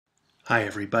Hi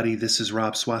everybody, this is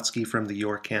Rob Swatski from the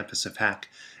Your Campus of Hack,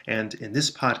 and in this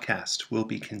podcast we'll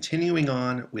be continuing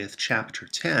on with Chapter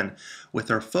 10 with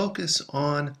our focus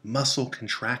on muscle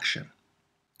contraction.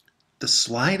 The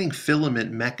sliding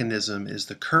filament mechanism is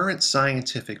the current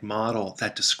scientific model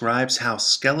that describes how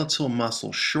skeletal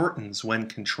muscle shortens when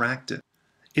contracted.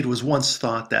 It was once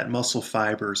thought that muscle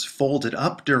fibers folded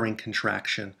up during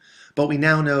contraction, but we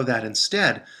now know that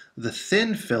instead the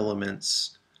thin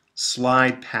filaments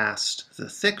slide past the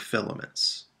thick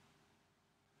filaments.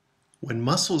 When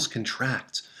muscles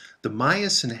contract, the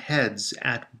myosin heads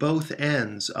at both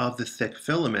ends of the thick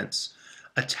filaments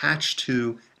attach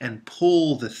to and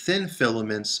pull the thin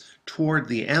filaments toward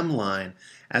the M line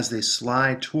as they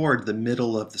slide toward the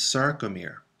middle of the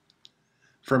sarcomere.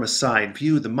 From a side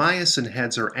view, the myosin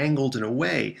heads are angled in a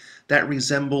way that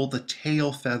resemble the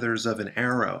tail feathers of an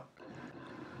arrow.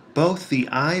 Both the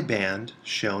I band,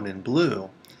 shown in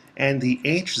blue, and the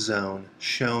H zone,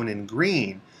 shown in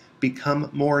green, become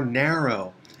more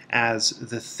narrow as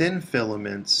the thin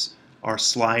filaments are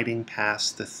sliding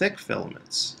past the thick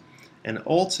filaments, and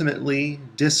ultimately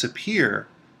disappear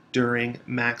during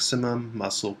maximum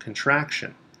muscle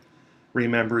contraction.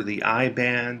 Remember, the I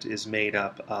band is made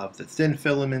up of the thin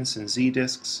filaments and Z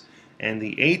discs, and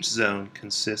the H zone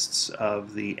consists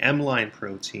of the M-line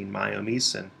protein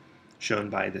myomycin, shown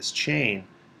by this chain,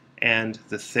 and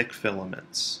the thick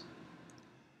filaments.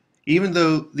 Even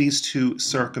though these two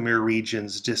sarcomere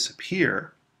regions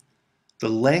disappear, the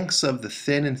lengths of the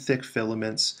thin and thick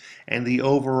filaments and the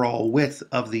overall width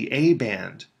of the A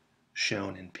band,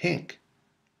 shown in pink,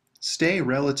 stay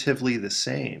relatively the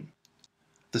same.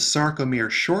 The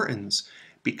sarcomere shortens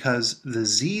because the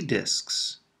Z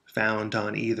discs found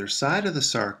on either side of the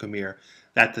sarcomere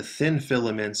that the thin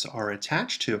filaments are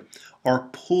attached to are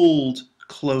pulled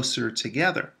closer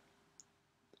together.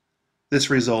 This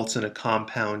results in a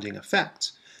compounding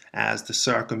effect. As the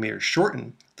sarcomeres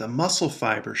shorten, the muscle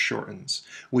fiber shortens,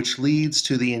 which leads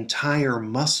to the entire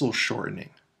muscle shortening.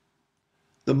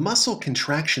 The muscle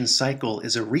contraction cycle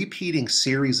is a repeating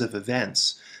series of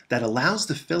events that allows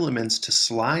the filaments to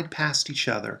slide past each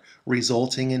other,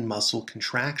 resulting in muscle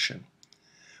contraction.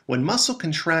 When muscle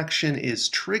contraction is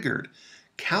triggered,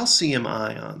 calcium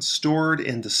ions stored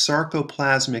in the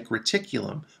sarcoplasmic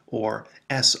reticulum, or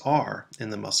SR in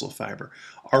the muscle fiber,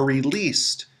 are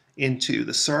released into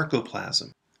the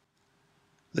sarcoplasm.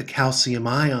 The calcium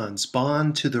ions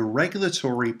bond to the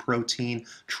regulatory protein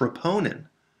troponin,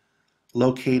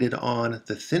 located on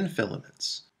the thin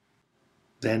filaments.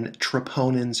 Then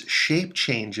troponin's shape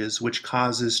changes, which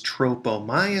causes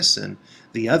tropomyosin,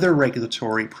 the other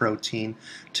regulatory protein,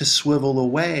 to swivel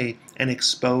away and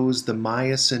expose the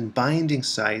myosin binding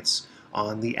sites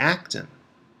on the actin.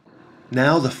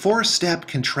 Now the four-step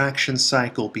contraction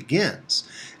cycle begins,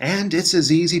 and it's as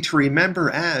easy to remember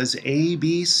as A,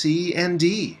 B, C, and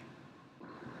D.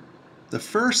 The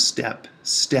first step,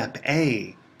 step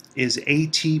A, is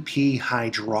ATP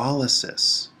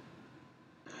hydrolysis.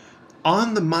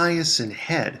 On the myosin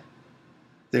head,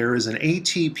 there is an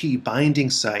ATP binding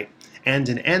site and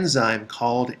an enzyme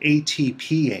called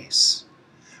ATPase.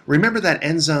 Remember that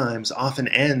enzymes often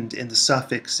end in the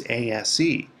suffix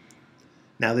ase.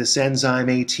 Now this enzyme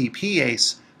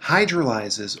ATPase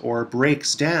hydrolyzes or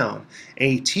breaks down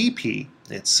ATP,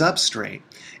 its substrate,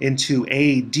 into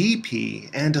ADP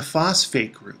and a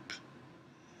phosphate group.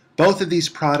 Both of these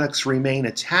products remain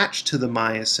attached to the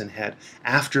myosin head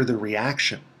after the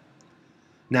reaction.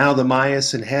 Now the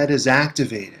myosin head is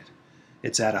activated.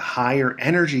 It's at a higher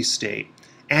energy state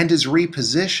and is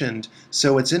repositioned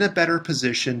so it's in a better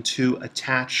position to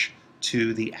attach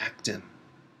to the actin.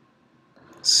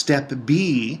 Step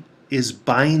B is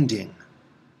binding.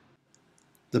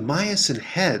 The myosin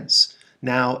heads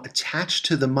now attach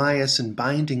to the myosin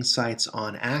binding sites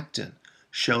on actin,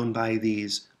 shown by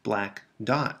these black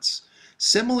dots,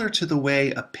 similar to the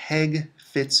way a peg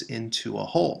fits into a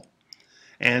hole.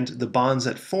 And the bonds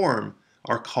that form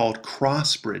are called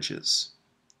cross bridges.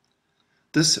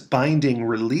 This binding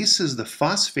releases the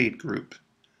phosphate group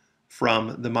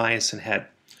from the myosin head,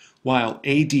 while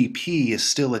ADP is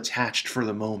still attached for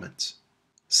the moment.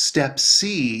 Step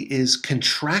C is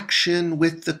contraction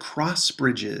with the cross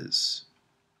bridges.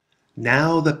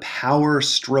 Now the power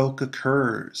stroke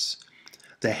occurs.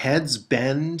 The heads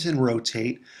bend and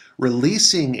rotate,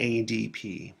 releasing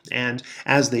ADP, and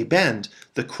as they bend,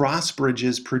 the cross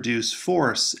bridges produce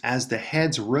force as the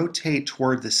heads rotate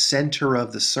toward the center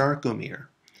of the sarcomere.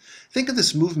 Think of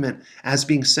this movement as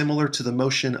being similar to the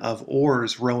motion of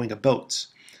oars rowing a boat,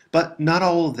 but not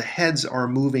all of the heads are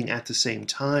moving at the same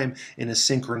time in a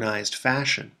synchronized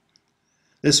fashion.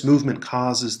 This movement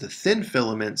causes the thin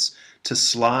filaments to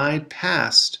slide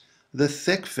past the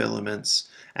thick filaments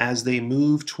as they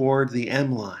move toward the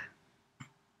M line.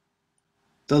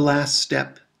 The last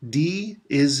step, D,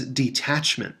 is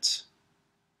detachment.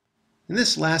 And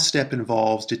this last step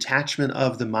involves detachment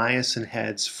of the myosin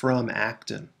heads from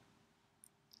actin.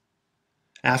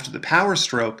 After the power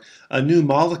stroke, a new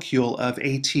molecule of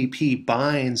ATP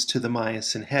binds to the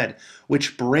myosin head,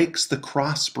 which breaks the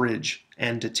cross bridge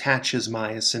and detaches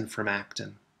myosin from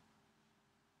actin.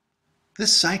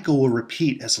 This cycle will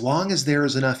repeat as long as there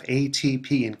is enough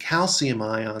ATP and calcium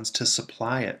ions to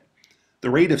supply it. The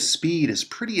rate of speed is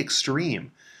pretty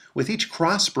extreme, with each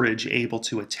cross bridge able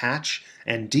to attach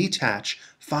and detach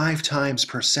 5 times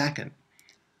per second.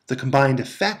 The combined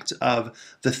effect of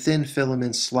the thin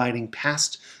filaments sliding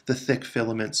past the thick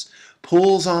filaments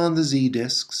pulls on the Z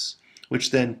discs,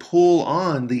 which then pull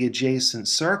on the adjacent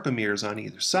sarcomeres on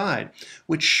either side,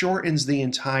 which shortens the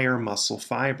entire muscle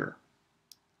fiber.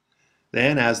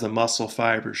 Then, as the muscle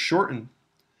fibers shorten,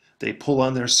 they pull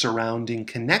on their surrounding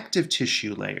connective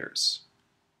tissue layers.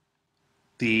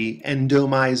 The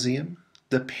endomysium,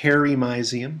 the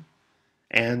perimysium,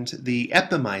 and the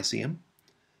epimysium,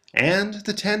 and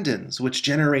the tendons, which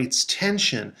generates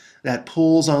tension that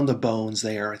pulls on the bones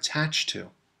they are attached to.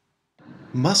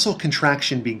 Muscle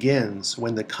contraction begins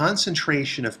when the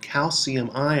concentration of calcium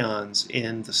ions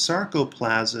in the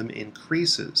sarcoplasm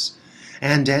increases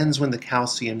and ends when the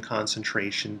calcium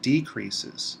concentration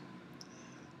decreases.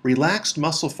 Relaxed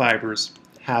muscle fibers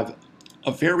have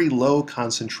a very low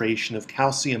concentration of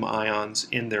calcium ions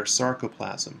in their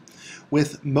sarcoplasm,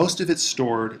 with most of it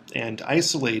stored and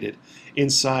isolated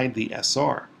inside the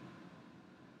SR.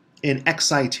 In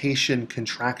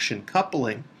excitation-contraction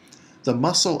coupling, the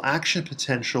muscle action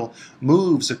potential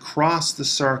moves across the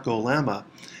sarcolemma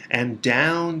and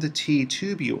down the T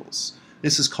tubules.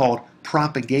 This is called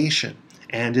propagation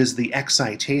and is the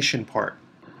excitation part.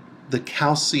 The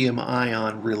calcium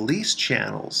ion release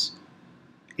channels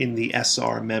in the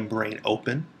SR membrane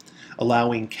open,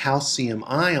 allowing calcium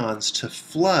ions to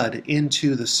flood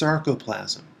into the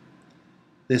sarcoplasm.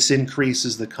 This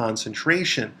increases the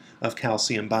concentration of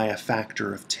calcium by a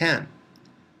factor of 10.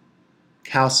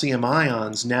 Calcium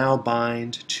ions now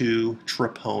bind to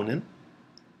troponin,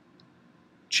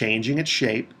 changing its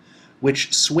shape,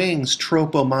 which swings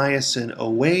tropomyosin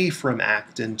away from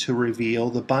actin to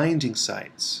reveal the binding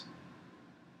sites.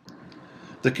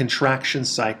 The contraction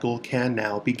cycle can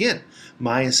now begin.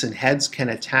 Myosin heads can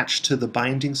attach to the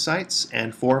binding sites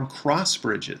and form cross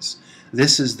bridges.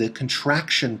 This is the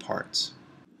contraction part.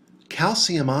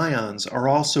 Calcium ions are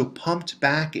also pumped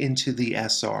back into the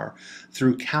SR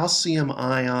through calcium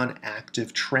ion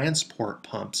active transport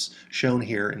pumps, shown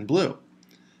here in blue.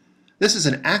 This is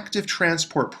an active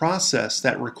transport process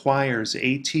that requires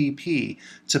ATP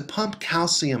to pump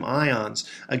calcium ions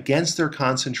against their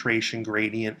concentration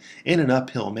gradient in an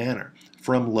uphill manner,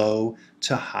 from low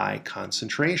to high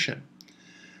concentration.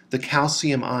 The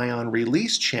calcium ion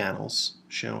release channels,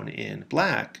 shown in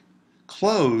black,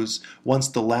 close once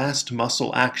the last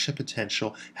muscle action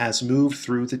potential has moved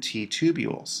through the T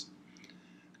tubules.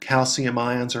 Calcium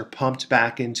ions are pumped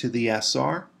back into the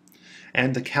SR,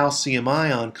 and the calcium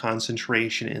ion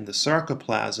concentration in the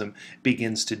sarcoplasm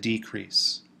begins to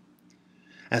decrease.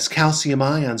 As calcium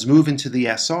ions move into the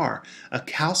SR, a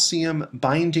calcium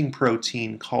binding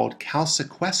protein called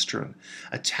calsequestrin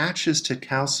attaches to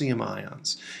calcium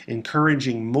ions,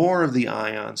 encouraging more of the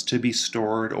ions to be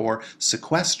stored or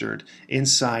sequestered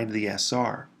inside the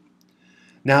SR.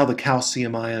 Now the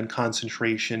calcium ion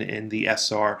concentration in the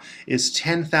SR is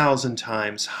 10,000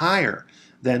 times higher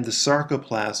than the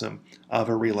sarcoplasm of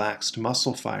a relaxed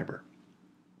muscle fiber.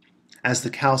 As the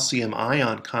calcium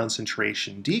ion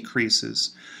concentration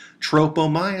decreases,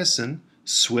 tropomyosin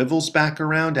swivels back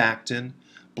around actin,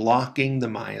 blocking the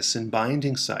myosin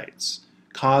binding sites,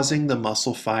 causing the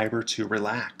muscle fiber to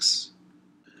relax.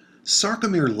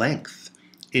 Sarcomere length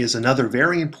is another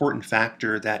very important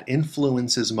factor that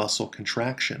influences muscle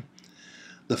contraction.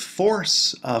 The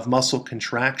force of muscle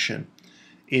contraction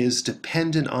is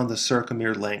dependent on the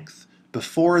sarcomere length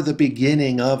before the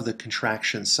beginning of the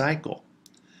contraction cycle.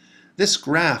 This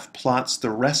graph plots the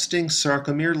resting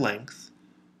sarcomere length,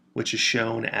 which is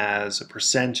shown as a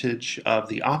percentage of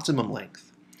the optimum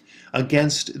length,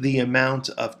 against the amount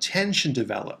of tension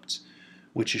developed,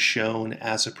 which is shown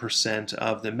as a percent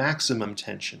of the maximum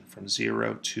tension from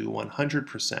 0 to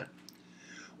 100%.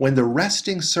 When the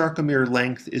resting sarcomere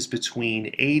length is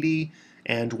between 80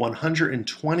 and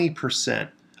 120%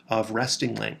 of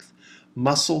resting length,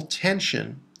 muscle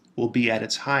tension will be at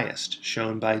its highest,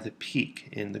 shown by the peak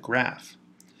in the graph.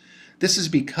 This is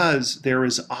because there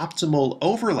is optimal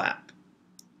overlap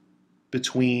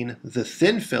between the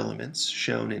thin filaments,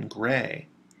 shown in gray,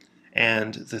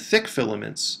 and the thick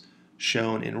filaments,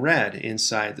 shown in red,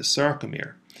 inside the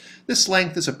sarcomere. This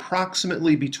length is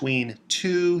approximately between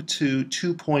 2 to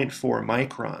 2.4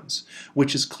 microns,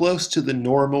 which is close to the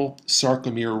normal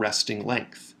sarcomere resting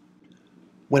length.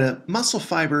 When a muscle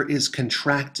fiber is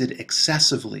contracted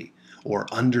excessively or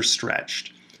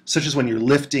understretched, such as when you're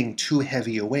lifting too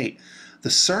heavy a weight, the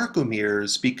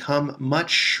sarcomeres become much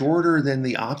shorter than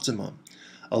the optimum,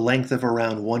 a length of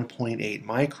around 1.8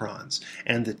 microns,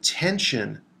 and the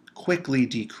tension quickly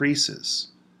decreases.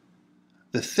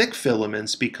 The thick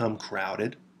filaments become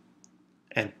crowded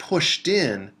and pushed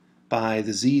in by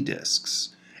the Z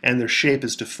discs, and their shape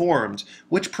is deformed,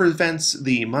 which prevents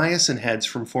the myosin heads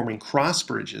from forming cross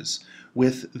bridges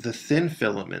with the thin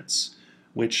filaments,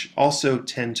 which also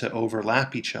tend to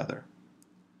overlap each other.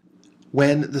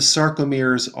 When the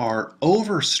sarcomeres are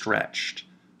overstretched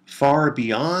far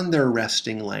beyond their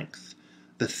resting length,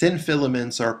 the thin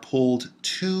filaments are pulled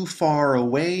too far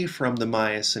away from the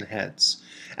myosin heads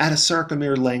at a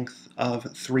sarcomere length of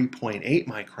 3.8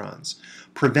 microns,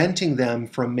 preventing them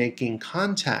from making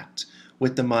contact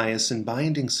with the myosin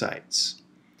binding sites.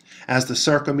 As the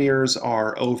sarcomeres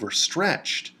are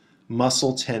overstretched,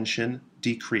 muscle tension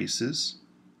decreases.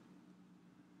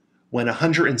 When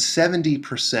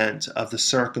 170% of the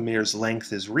sarcomere's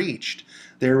length is reached,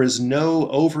 there is no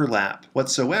overlap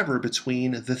whatsoever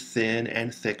between the thin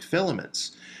and thick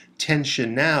filaments.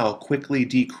 Tension now quickly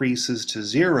decreases to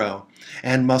zero,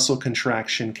 and muscle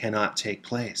contraction cannot take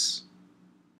place.